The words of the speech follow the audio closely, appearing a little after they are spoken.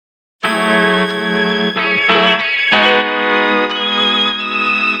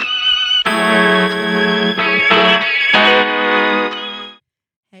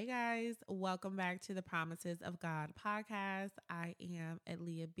welcome back to the Promises of God podcast. I am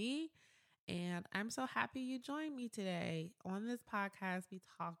EdLeea B, and I'm so happy you joined me today. On this podcast, we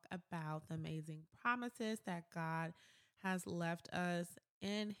talk about the amazing promises that God has left us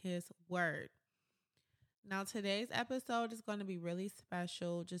in His Word. Now, today's episode is going to be really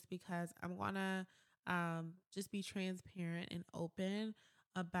special just because I'm going to just be transparent and open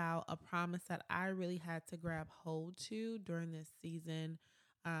about a promise that I really had to grab hold to during this season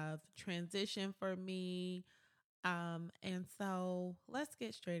of transition for me. And so let's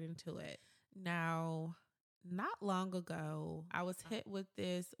get straight into it. Now, not long ago, I was hit with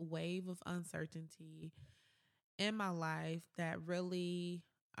this wave of uncertainty in my life that really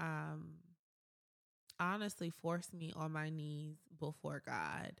honestly forced me on my knees before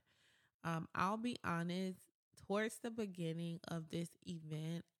God. I'll be honest, towards the beginning of this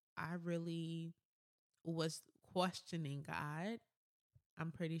event, I really was questioning God. I'm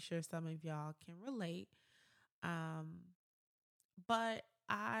pretty sure some of y'all can relate. But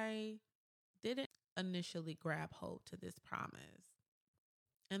I didn't initially grab hold to this promise.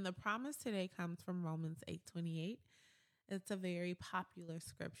 And the promise today comes from Romans 8:28. It's a very popular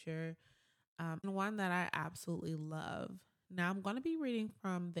scripture, and one that I absolutely love. Now I'm going to be reading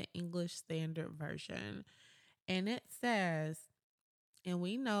from the English Standard Version, and it says, "And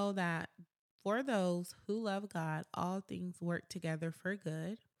we know that for those who love God, all things work together for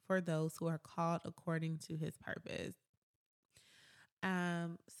good for those who are called according to His purpose."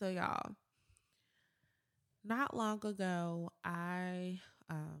 So y'all, not long ago, I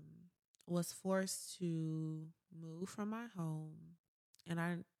was forced to move from my home, and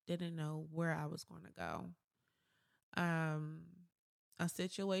I didn't know where I was going to go. A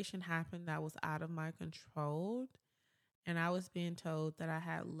situation happened that was out of my control, and I was being told that I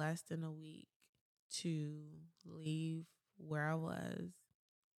had less than a week to leave where I was.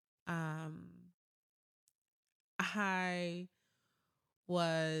 I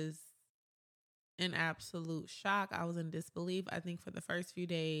was in absolute shock. I was in disbelief. I think for the first few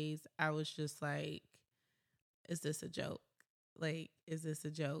days, I was just like, is this a joke? Like, is this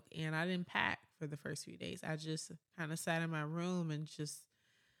a joke? And I didn't pack for the first few days. I just kind of sat in my room and just,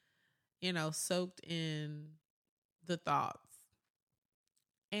 soaked in the thoughts.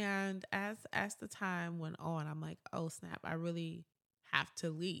 And as the time went on, I'm like, oh snap, I really have to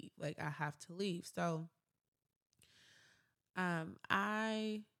leave. Like, I have to leave. So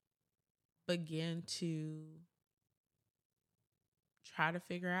I began to try to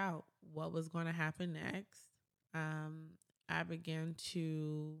figure out what was going to happen next. I began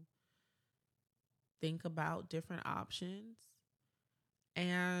to think about different options,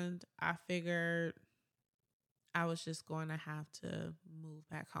 and I figured I was just going to have to move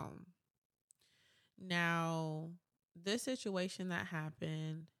back home. Now, this situation that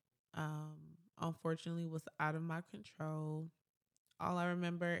happened, unfortunately, was out of my control. All I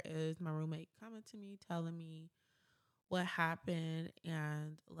remember is my roommate coming to me, telling me what happened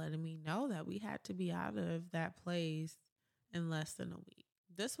and letting me know that we had to be out of that place in less than a week.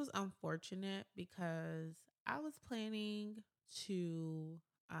 This was unfortunate because I was planning to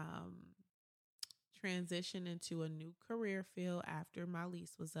transition into a new career field after my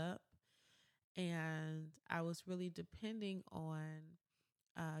lease was up. And I was really depending on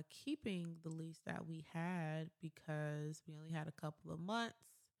keeping the lease that we had because we only had a couple of months.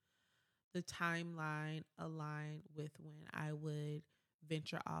 The timeline aligned with when I would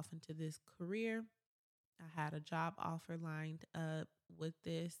venture off into this career. I had a job offer lined up with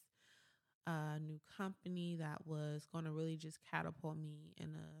this new company that was going to really just catapult me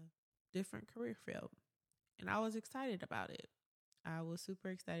in a different career field. And I was excited about it. I was super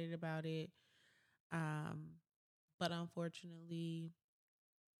excited about it. But unfortunately,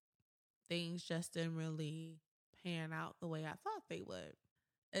 things just didn't really pan out the way I thought they would.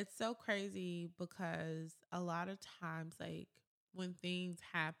 It's so crazy because a lot of times, like when things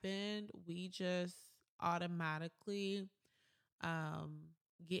happen, we just automatically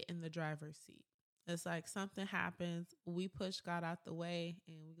get in the driver's seat. It's like something happens, we push God out the way,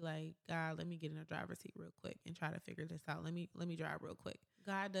 and we like, God, let me get in the driver's seat real quick and try to figure this out. Let me drive real quick.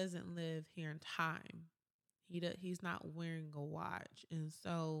 God doesn't live here in time. He's not wearing a watch, and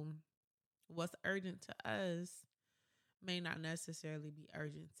so what's urgent to us may not necessarily be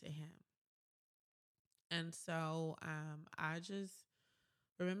urgent to him. And so I just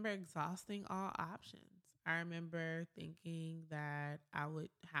remember exhausting all options. I remember thinking that I would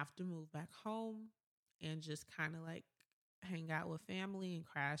have to move back home and just kind of like hang out with family and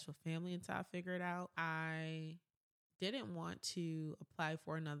crash with family until I figure it out. I didn't want to apply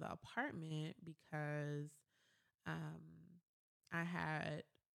for another apartment because I had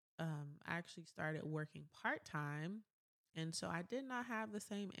I actually started working part-time. And so I did not have the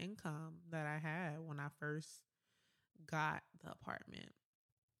same income that I had when I first got the apartment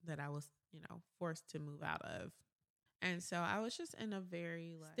that I was, forced to move out of. And so I was just in a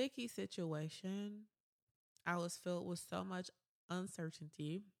very sticky situation. I was filled with so much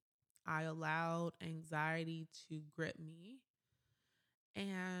uncertainty. I allowed anxiety to grip me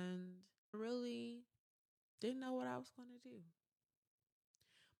and really didn't know what I was going to do.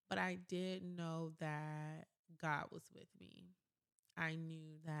 But I did know that God was with me. I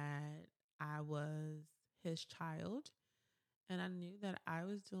knew that I was his child, and I knew that I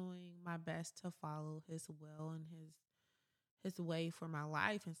was doing my best to follow his will and his way for my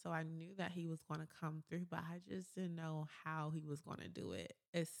life. And so I knew that he was going to come through, but I just didn't know how he was going to do it,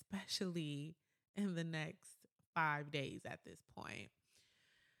 especially in the next 5 days at this point.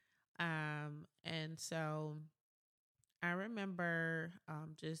 And so I remember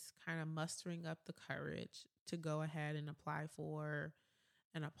just kind of mustering up the courage to go ahead and apply for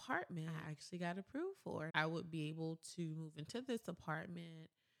an apartment I actually got approved for. I would be able to move into this apartment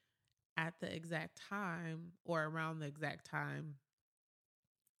at the exact time or around the exact time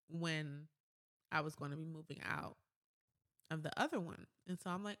when I was going to be moving out of the other one. And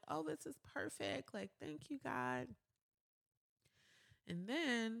so I'm like, oh, this is perfect. Like, thank you, God. And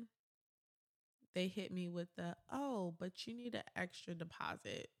then they hit me with the, oh, but you need an extra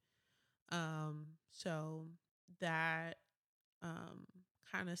deposit. So that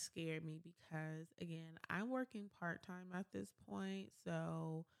kind of scared me because, again, I'm working part-time at this point.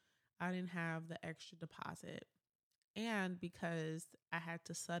 So I didn't have the extra deposit. And because I had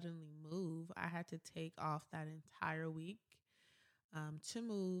to suddenly move, I had to take off that entire week to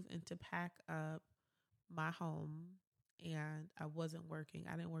move and to pack up my home. And I wasn't working.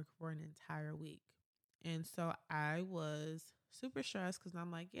 I didn't work for an entire week. And so I was super stressed because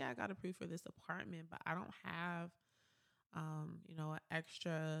I'm like, yeah, I got approved for this apartment, but I don't have, an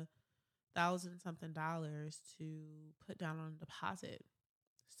extra thousand something dollars to put down on a deposit.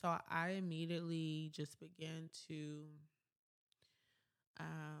 So I immediately just began to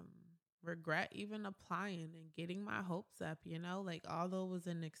um, regret even applying and getting my hopes up, like although it was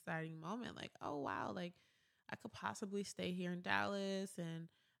an exciting moment, like, oh, wow, like I could possibly stay here in Dallas and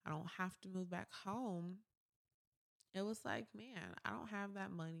I don't have to move back home. It was like, man, I don't have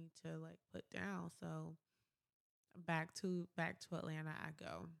that money to like put down. So back to Atlanta I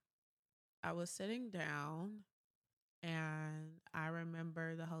go. I was sitting down and I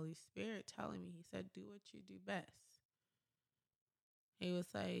remember the Holy Spirit telling me, he said, do what you do best. He was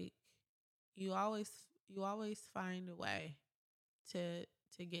like, you always find a way to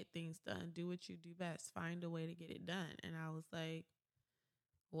get things done. Do what you do best. Find a way to get it done. And I was like,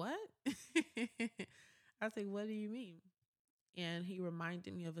 what? I was like, what do you mean? And he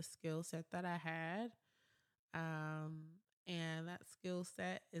reminded me of a skill set that I had. And that skill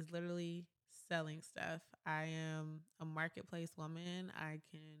set is literally selling stuff. I am a marketplace woman. I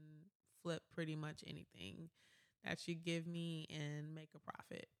can flip pretty much anything that you give me and make a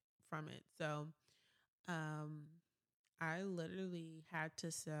profit from it. So, um, I literally had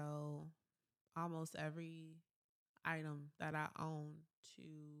to sell almost every item that I own to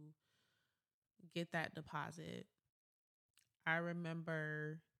get that deposit. I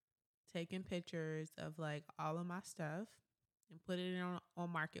remember taking pictures of like all of my stuff and put it on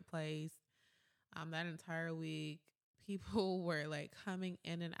Marketplace. That entire week, people were like coming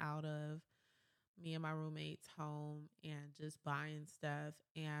in and out of me and my roommate's home and just buying stuff.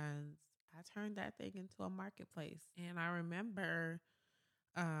 And I turned that thing into a marketplace. And I remember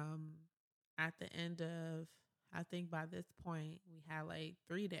um, at the end of, I think by this point, we had like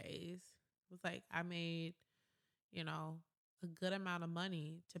 3 days. It was like I made, a good amount of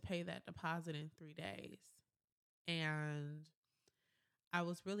money to pay that deposit in 3 days. And I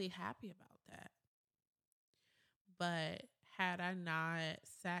was really happy about that. But had I not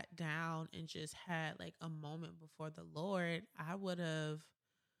sat down and just had like a moment before the Lord, I would have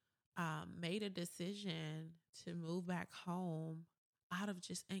made a decision to move back home out of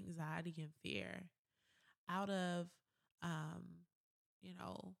just anxiety and fear, out of, um, you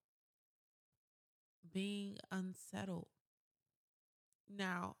know, being unsettled.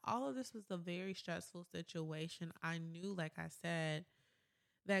 Now, all of this was a very stressful situation. I knew, like I said,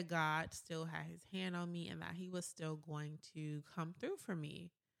 that God still had his hand on me and that he was still going to come through for me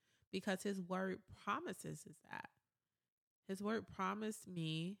because his word promises is that. His word promised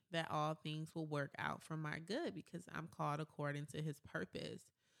me that all things will work out for my good because I'm called according to his purpose.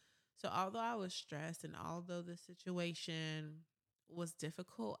 So although I was stressed and although the situation was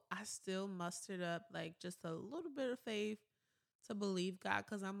difficult, I still mustered up like just a little bit of faith to believe God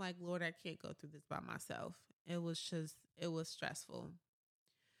because I'm like, Lord, I can't go through this by myself. It was stressful.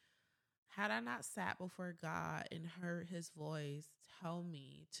 Had I not sat before God and heard his voice tell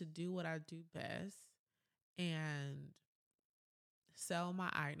me to do what I do best and sell my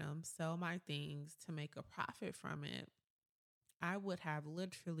items, sell my things to make a profit from it, I would have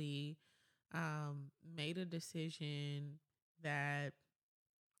literally made a decision that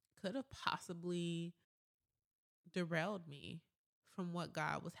could have possibly derailed me from what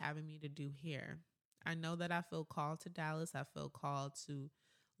God was having me to do here. I know that I feel called to Dallas. I feel called to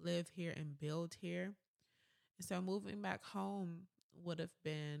live here and build here. And so moving back home would have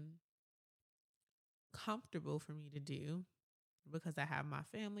been comfortable for me to do because I have my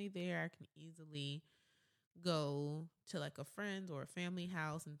family there. I can easily go to like a friend's or a family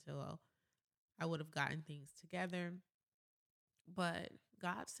house until I would have gotten things together. But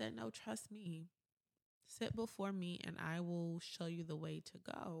God said, no, trust me. Sit before me and I will show you the way to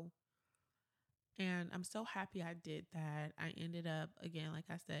go. And I'm so happy I did that. I ended up, again, like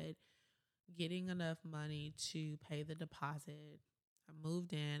I said, getting enough money to pay the deposit. I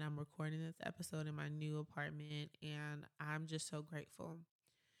moved in. I'm recording this episode in my new apartment, and I'm just so grateful.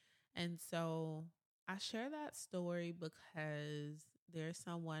 And so I share that story because there's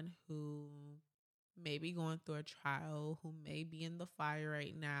someone who may be going through a trial, who may be in the fire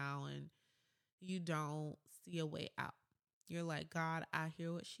right now, and you don't see a way out. You're like, God, I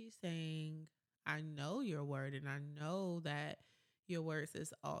hear what she's saying. I know your word, and I know that your word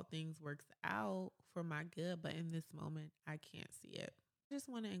says all things works out for my good, but in this moment, I can't see it. I just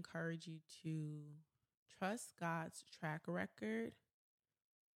want to encourage you to trust God's track record,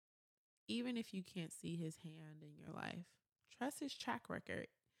 even if you can't see his hand in your life. Trust his track record.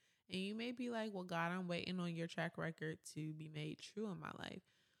 And you may be like, well, God, I'm waiting on your track record to be made true in my life.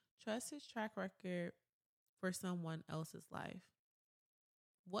 Trust his track record for someone else's life.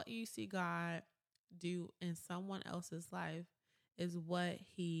 What you see God do in someone else's life is what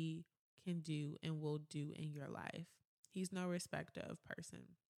he can do and will do in your life. He's no respecter of person.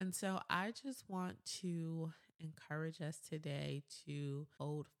 And so I just want to encourage us today to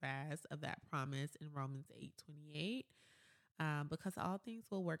hold fast of that promise in Romans 8:28, because all things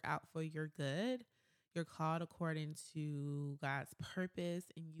will work out for your good. You're called according to God's purpose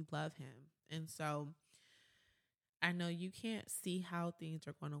and you love him. And so I know you can't see how things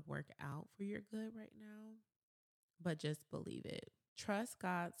are going to work out for your good right now, but just believe it. Trust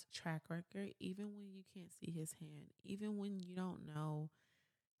God's track record, even when you can't see his hand, even when you don't know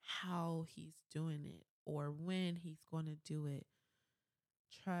how he's doing it or when he's going to do it.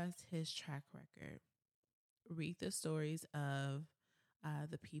 Trust his track record. Read the stories of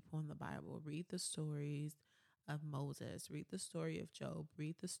the people in the Bible. Read the stories of Moses. Read the story of Job.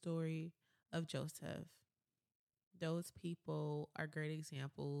 Read the story of Joseph. Those people are great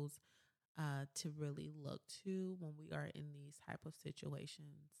examples to really look to when we are in these type of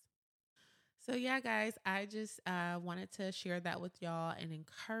situations. So yeah, guys, I just wanted to share that with y'all and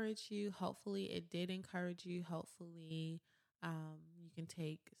encourage you. Hopefully it did encourage you. Hopefully you can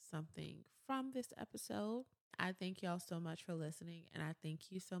take something from this episode. I thank y'all so much for listening and I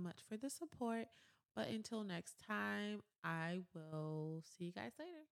thank you so much for the support. But until next time, I will see you guys later.